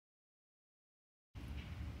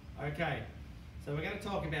Okay, so we're going to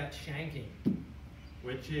talk about shanking,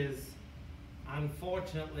 which is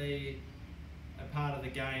unfortunately a part of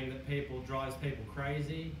the game that drives people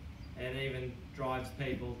crazy and even drives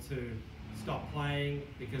people to stop playing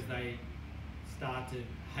because they start to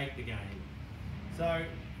hate the game. So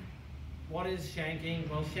what is shanking?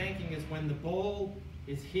 Well, shanking is when the ball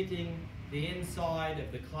is hitting the inside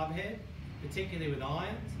of the club head, particularly with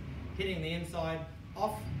irons, hitting the inside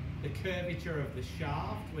off the curvature of the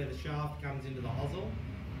shaft, where the shaft comes into the hosel,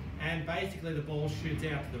 and basically the ball shoots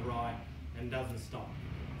out to the right and doesn't stop.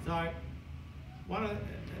 So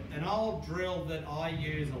an old drill that I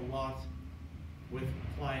use a lot with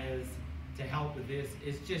players to help with this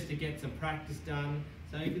is just to get some practice done.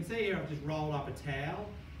 So you can see here I've just rolled up a towel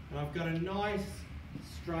and I've got a nice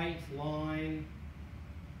straight line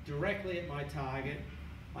directly at my target.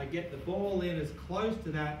 I get the ball in as close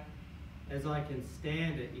to that as I can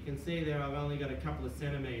stand it. You can see there I've only got a couple of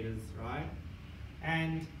centimeters, right?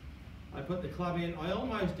 And I put the club in. I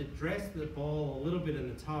almost address the ball a little bit in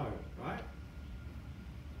the toe, right?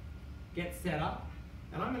 Get set up,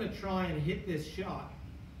 and I'm going to try and hit this shot.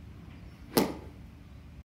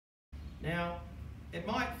 Now, it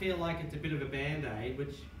might feel like it's a bit of a band-aid,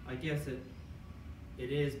 which I guess it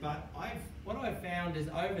is, but what I've found is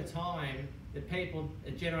over time that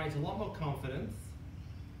it generates a lot more confidence,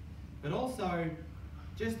 but also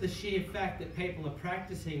just the sheer fact that people are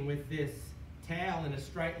practicing with this towel in a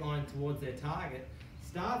straight line towards their target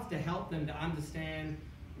starts to help them to understand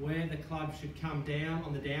where the club should come down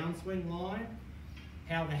on the downswing line,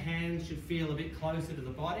 how the hands should feel a bit closer to the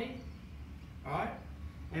body, all right?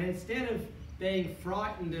 And instead of being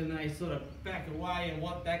frightened and they sort of back away, and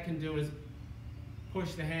what that can do is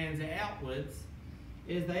push the hands outwards,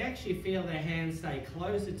 is they actually feel their hands stay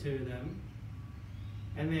closer to them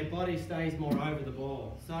and their body stays more over the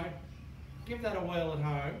ball. So give that a whirl at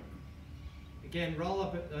home. Again, roll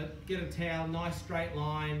up, get a towel, nice straight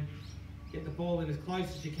line, get the ball in as close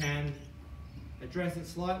as you can, address it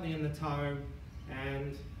slightly in the toe,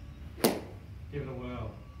 and give it a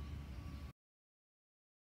whirl.